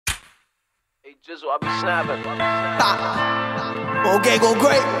Hey Jizzle, I be snapping. Okay, go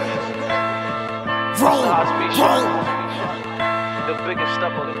great. Wrong. The biggest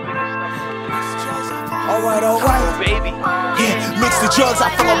step on the biggest step. Alright. Baby. Yeah, mix the drugs.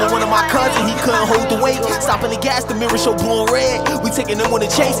 I fell up with one of my cousins. He couldn't hold the weight. Stopping the gas, the mirror show blue and red. We taking them on the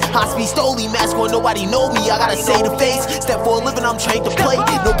chase. High speed stoley, mask on, nobody know me. I gotta say the face. Step for a living, I'm trained to play.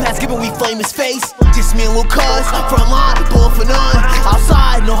 No pass given, we flame his face. Just me and Lil Cuz, front line, ball for none.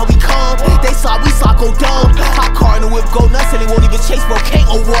 Outside, know how we come. They slide, we slide, go dumb. Hot car in the whip, go nuts, and they won't even chase, bro. Can't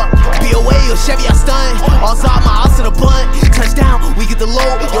go up. BOA or Chevy, I stun. Outside, my house in a blunt. Touchdown, we get the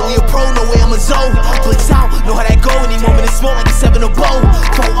load. Only a pro, no way I'm a zone. Blitz out, know how that go. Any moment it smoke like a 7 a bow.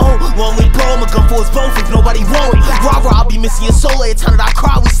 4-0, long way bro, I'ma gun for his both if nobody won't. Rah-rah, I'll be missing your soul. Every time that I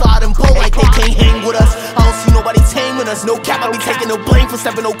cry, we slide and pull like they can't hang with us. I don't see nobody taming us. No cap, I be taking no blame for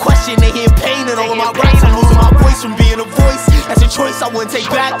stepping, no question. They hear pain and all of my raps. I'm losing my voice from being a voice. That's a choice I wouldn't take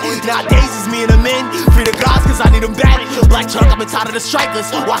back. Nowadays it's me and the men. Free the gods cause I need them back. Black truck, I've been tired of the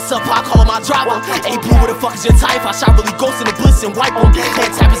strikers. What's up, I call him my driver. Hey blue, where the fuck is your type? I shot really ghosts in the bliss and wipe them.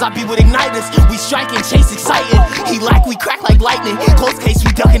 Head tappers, I be with igniters. We striking, chase, exciting. He like, we crack like lightning. Close case,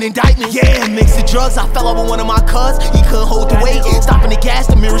 we ducking indictment. Yeah, mix the drugs. I fell over one of my cuz. He couldn't hold the weight. Stopping the gas,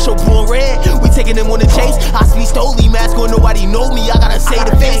 the mirror show blue and red. We taking them on the chase. High speed stoley, mask on, nobody know me. I gotta say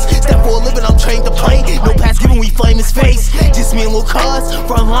the face. Step for a living, I'm trained to play. No pass given, we flame his face. Just me and Lil Cuz,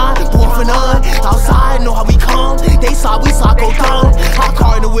 front line, born for none. Outside, know how we come. They slide, we slide, go down. Hot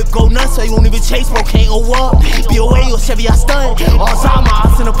car in the whip, go nuts, so you won't even chase, bro. Can't go up. BOA or Chevy, I stun. Outside, my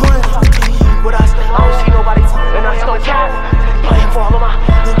house in a blunt. With us, I don't see nobody, and I still cat. Playing for all of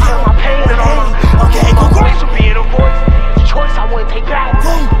my